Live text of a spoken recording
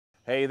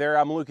Hey there,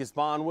 I'm Lucas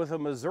Bond with the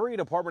Missouri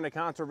Department of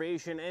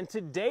Conservation, and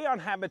today on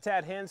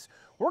Habitat Hints,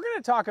 we're going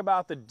to talk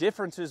about the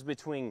differences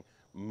between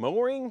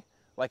mowing,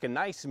 like a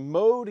nice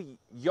mowed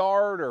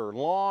yard or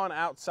lawn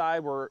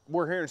outside. We're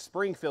here in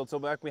Springfield, so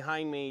back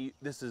behind me,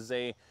 this is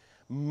a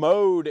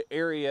mowed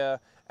area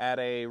at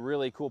a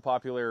really cool,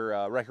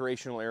 popular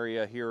recreational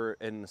area here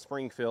in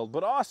Springfield.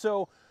 But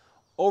also,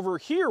 over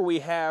here we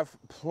have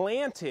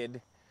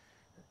planted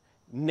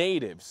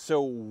natives. So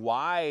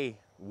why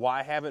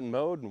have it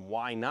mowed and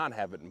why not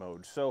have it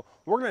mowed? So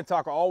we're going to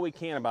talk all we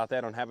can about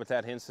that on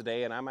Habitat Hints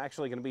today, and I'm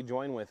actually going to be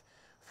joined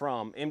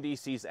from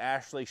MDC's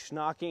Ashley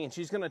Schnake, and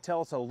she's going to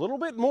tell us a little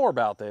bit more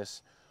about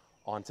this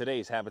on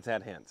today's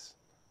Habitat Hints.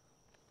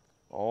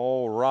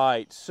 All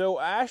right, so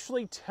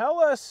Ashley, tell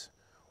us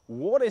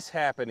what is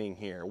happening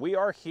here. We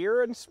are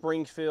here in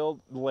Springfield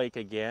Lake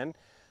again.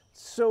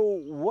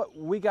 So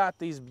we got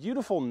these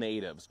beautiful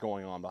natives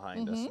going on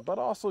behind us, but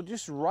also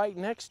just right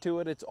next to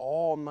it, it's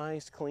all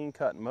nice, clean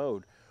cut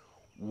mowed.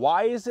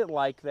 Why is it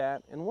like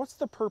that, and what's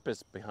the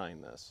purpose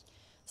behind this?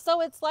 So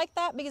it's like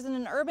that because in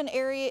an urban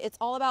area, it's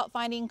all about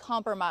finding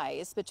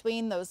compromise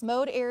between those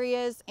mowed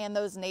areas and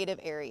those native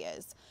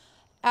areas.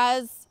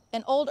 As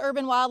an old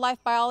urban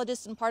wildlife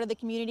biologist and part of the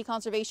community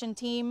conservation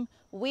team,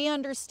 we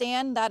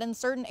understand that in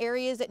certain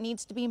areas it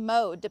needs to be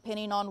mowed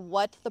depending on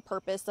what the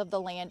purpose of the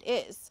land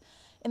is.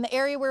 In the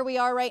area where we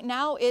are right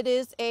now, it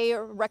is a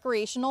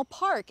recreational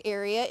park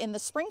area in the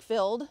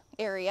Springfield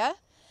area,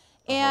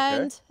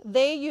 and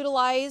they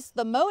utilize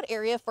the mowed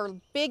area for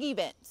big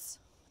events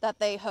that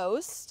they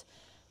host.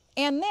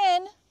 And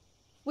then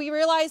we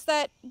realized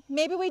that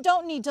maybe we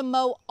don't need to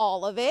mow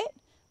all of it.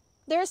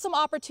 There's some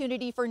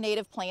opportunity for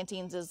native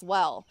plantings as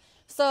well.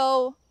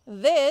 So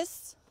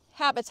this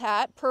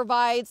habitat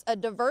provides a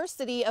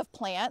diversity of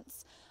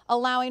plants,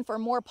 allowing for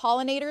more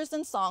pollinators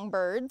and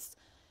songbirds,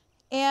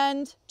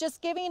 and just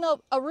giving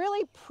a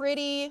really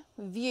pretty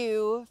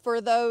view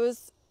for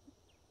those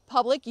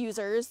public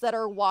users that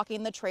are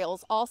walking the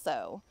trails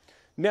also.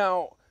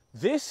 Now,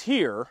 this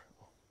here,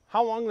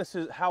 how long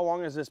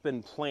has this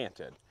been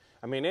planted?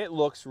 I mean, it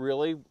looks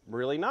really,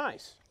 really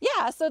nice.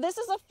 Yeah, so this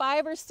is a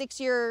 5 or 6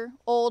 year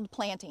old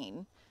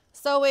planting.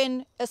 So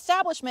in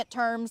establishment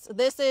terms,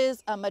 this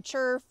is a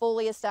mature,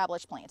 fully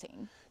established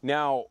planting.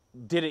 Now,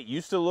 did it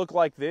used to look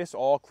like this,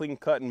 all clean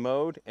cut and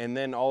mowed, and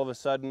then all of a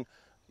sudden,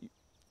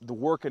 the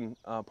work and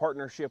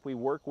partnership we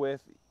work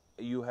with,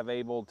 you have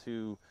able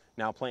to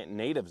now plant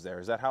natives there?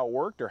 Is that how it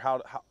worked, or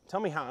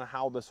tell me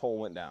how this whole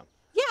went down?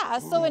 Yeah,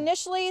 so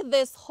initially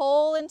this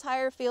whole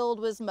entire field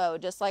was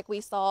mowed, just like we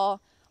saw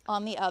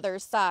on the other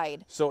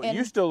side. So it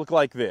used to look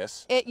like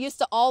this. It used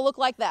to all look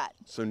like that.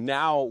 So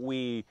now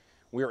we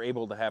are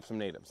able to have some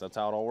natives. That's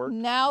how it all worked?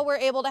 Now we're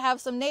able to have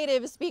some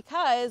natives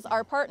because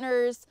our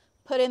partners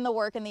put in the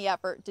work and the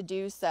effort to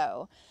do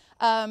so.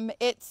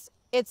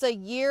 It's a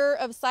year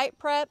of site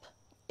prep.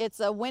 It's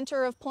a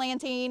winter of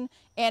planting,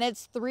 and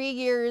it's 3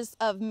 years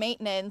of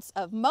maintenance,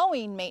 of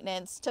mowing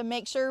maintenance, to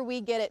make sure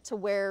we get it to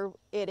where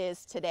it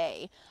is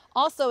today.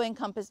 Also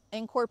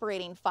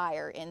incorporating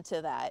fire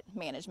into that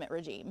management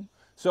regime.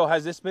 So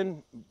has this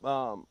been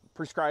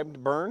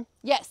prescribed burn?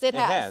 Yes, it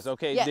has. It has,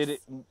 okay. Yes.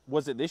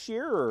 Was it this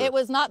year? Or? It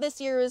was not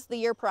this year, it was the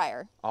year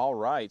prior. All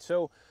right,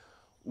 so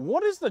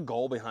what is the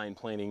goal behind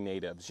planting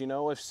natives? You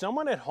know, if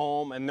someone at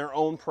home and their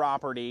own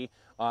property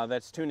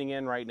that's tuning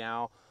in right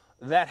now,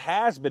 that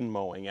has been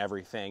mowing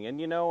everything,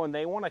 and and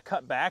they want to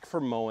cut back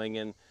from mowing,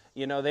 and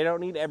they don't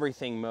need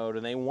everything mowed,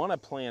 and they want to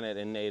plant it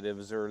in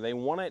natives, or they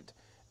want it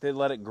to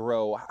let it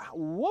grow.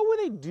 What would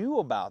they do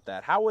about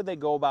that? How would they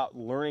go about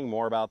learning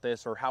more about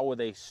this, or how would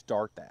they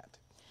start that?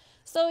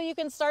 So you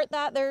can start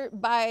that there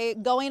by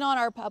going on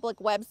our public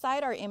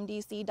website, our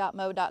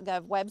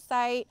mdc.mo.gov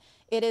website.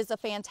 It is a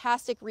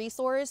fantastic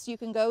resource. You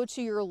can go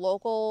to your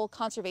local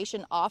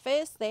conservation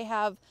office. We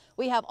have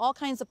all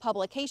kinds of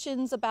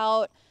publications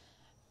about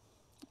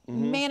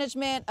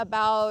management,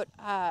 about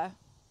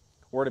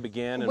where to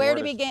begin,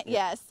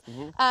 yes,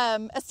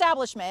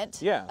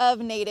 establishment of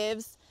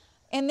natives.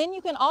 And then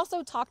you can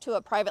also talk to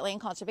a private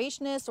land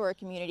conservationist or a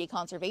community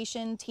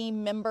conservation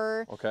team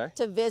member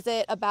to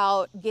visit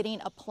about getting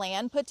a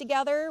plan put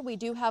together. We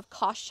do have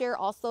cost share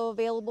also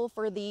available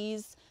for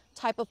these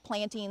type of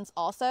plantings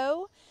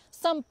also.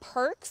 Some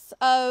perks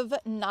of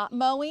not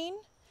mowing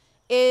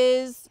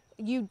is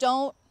you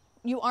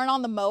aren't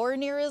on the mower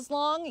near as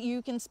long.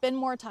 You can spend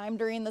more time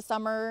during the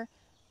summer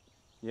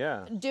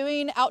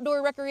doing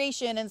outdoor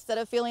recreation instead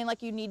of feeling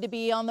like you need to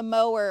be on the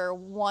mower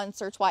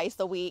once or twice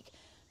a week.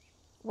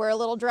 We're a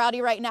little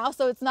droughty right now,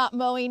 so it's not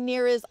mowing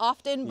near as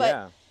often,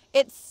 but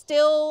it's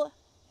still,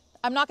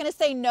 I'm not going to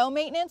say no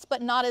maintenance,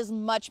 but not as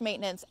much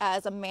maintenance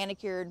as a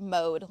manicured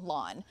mowed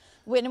lawn.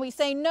 When we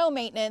say no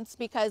maintenance,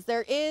 because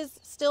there is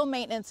still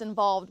maintenance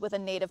involved with a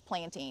native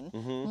planting.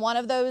 One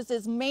of those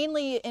is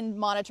mainly in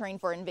monitoring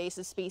for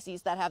invasive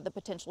species that have the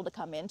potential to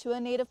come into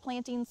a native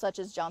planting, such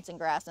as Johnson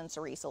grass and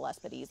Sericea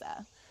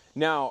lespedeza.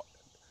 Now,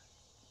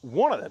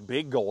 one of the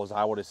big goals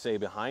I would say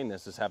behind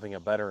this is having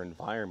a better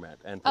environment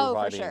and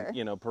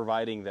providing,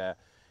 providing the,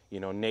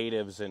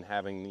 natives and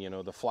having,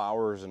 the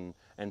flowers and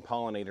and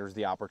pollinators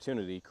the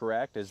opportunity,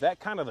 correct? Is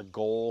that kind of the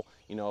goal?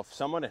 You know, if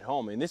someone at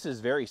home, and this is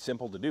very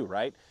simple to do,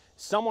 right?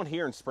 Someone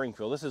here in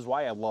Springfield, this is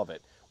why I love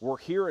it. We're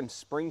here in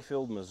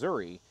Springfield,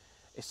 Missouri.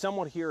 If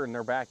someone here in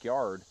their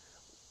backyard,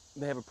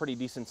 they have a pretty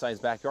decent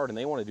sized backyard and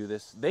they want to do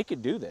this, they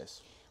could do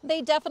this.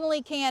 They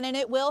definitely can, and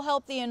it will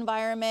help the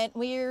environment.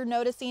 We're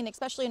noticing,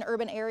 especially in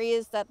urban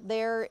areas, that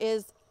there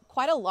is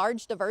quite a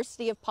large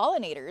diversity of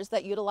pollinators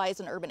that utilize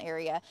an urban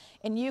area,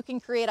 and you can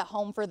create a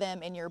home for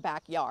them in your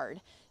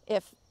backyard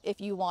if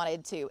you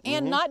wanted to.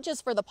 And not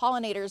just for the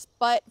pollinators,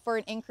 but for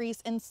an increase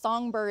in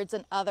songbirds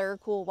and other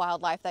cool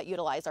wildlife that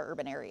utilize our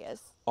urban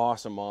areas.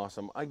 Awesome,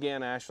 awesome.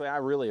 Again, Ashley, I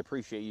really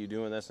appreciate you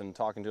doing this and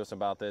talking to us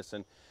about this.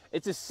 And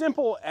it's as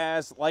simple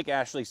as, like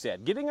Ashley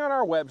said, getting on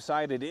our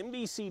website at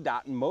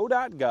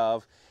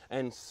mbc.mo.gov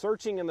and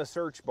searching in the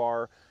search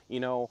bar, you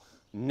know,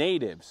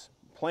 natives,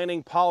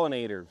 planting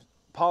pollinators,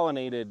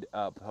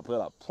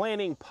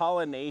 planting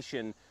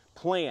pollination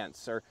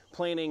plants, or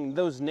planting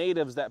those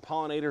natives that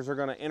pollinators are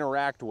going to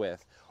interact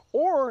with.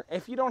 Or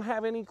if you don't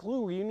have any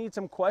clue, you need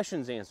some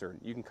questions answered,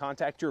 you can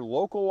contact your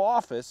local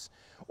office,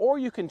 or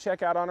you can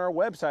check out on our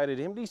website at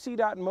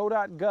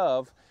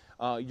mbc.mo.gov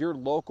your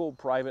local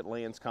private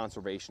lands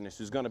conservationist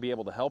who's going to be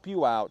able to help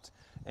you out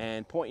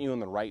and point you in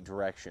the right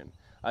direction.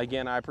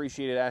 Again, I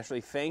appreciate it,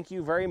 Ashley. Thank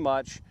you very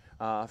much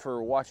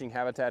for watching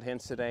Habitat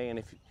Hints today,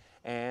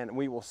 and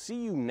we will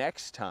see you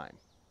next time.